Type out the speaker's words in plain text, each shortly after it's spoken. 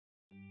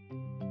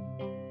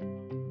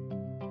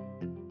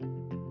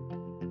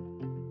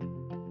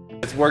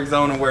It's work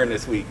zone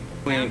awareness week.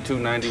 Between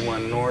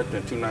 291 North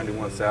and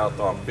 291 South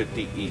on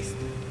 50 East.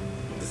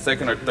 The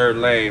second or third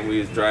lane, we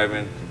was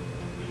driving,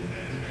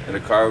 and the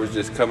car was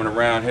just coming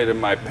around, hitting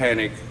my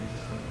panic.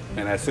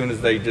 And as soon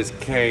as they just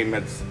came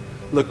and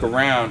look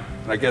around,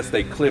 and I guess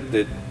they clipped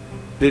it,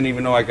 didn't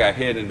even know I got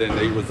hit, and then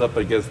they was up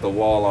against the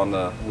wall on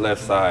the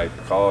left side,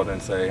 called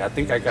and say, I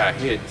think I got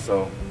hit.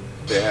 So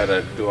they had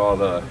to do all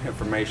the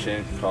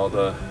information, call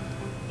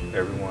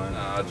everyone.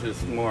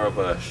 Just more of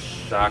a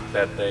shock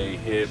that they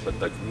hit, but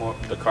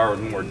the car was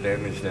more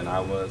damaged than I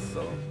was.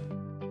 So.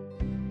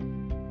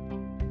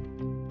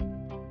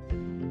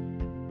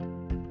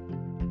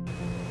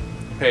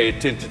 Pay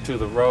attention to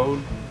the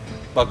road,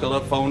 buckle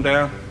up, phone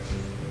down.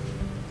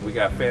 We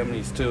got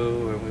families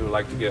too, and we would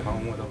like to get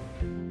home with them.